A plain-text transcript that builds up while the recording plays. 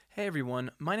Hey everyone,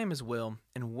 my name is Will,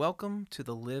 and welcome to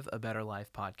the Live a Better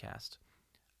Life podcast.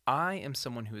 I am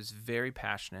someone who is very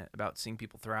passionate about seeing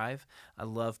people thrive. I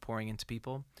love pouring into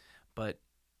people, but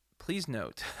please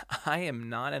note, I am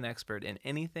not an expert in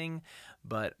anything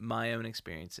but my own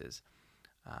experiences.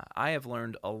 I have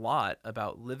learned a lot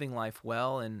about living life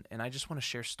well, and I just want to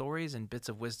share stories and bits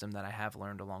of wisdom that I have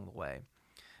learned along the way.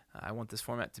 I want this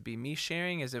format to be me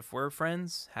sharing as if we're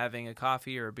friends, having a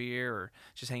coffee or a beer or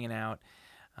just hanging out.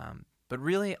 But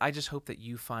really, I just hope that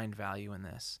you find value in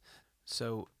this.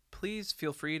 So please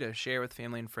feel free to share with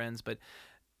family and friends, but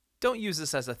don't use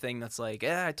this as a thing that's like,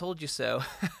 I told you so.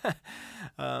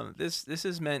 This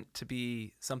is meant to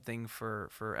be something for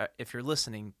if you're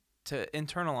listening, to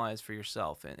internalize for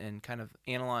yourself and kind of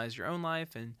analyze your own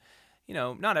life. And,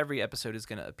 not every episode is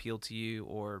going to appeal to you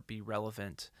or be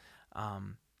relevant.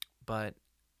 But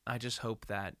I just hope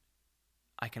that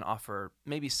I can offer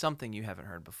maybe something you haven't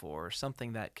heard before, or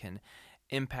something that can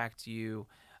impact you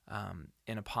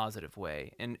in a positive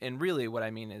way. And really what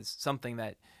I mean is something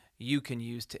that you can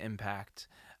use to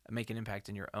make an impact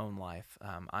in your own life.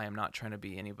 I am not trying to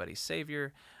be anybody's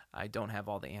savior. I don't have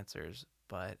all the answers,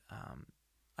 but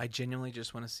I genuinely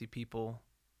just want to see people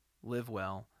live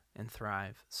well and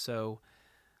thrive. So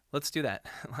let's do that.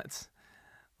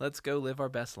 Let's go live our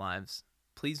best lives.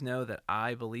 Please know that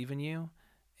I believe in you,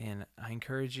 and I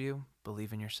encourage you,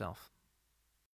 believe in yourself.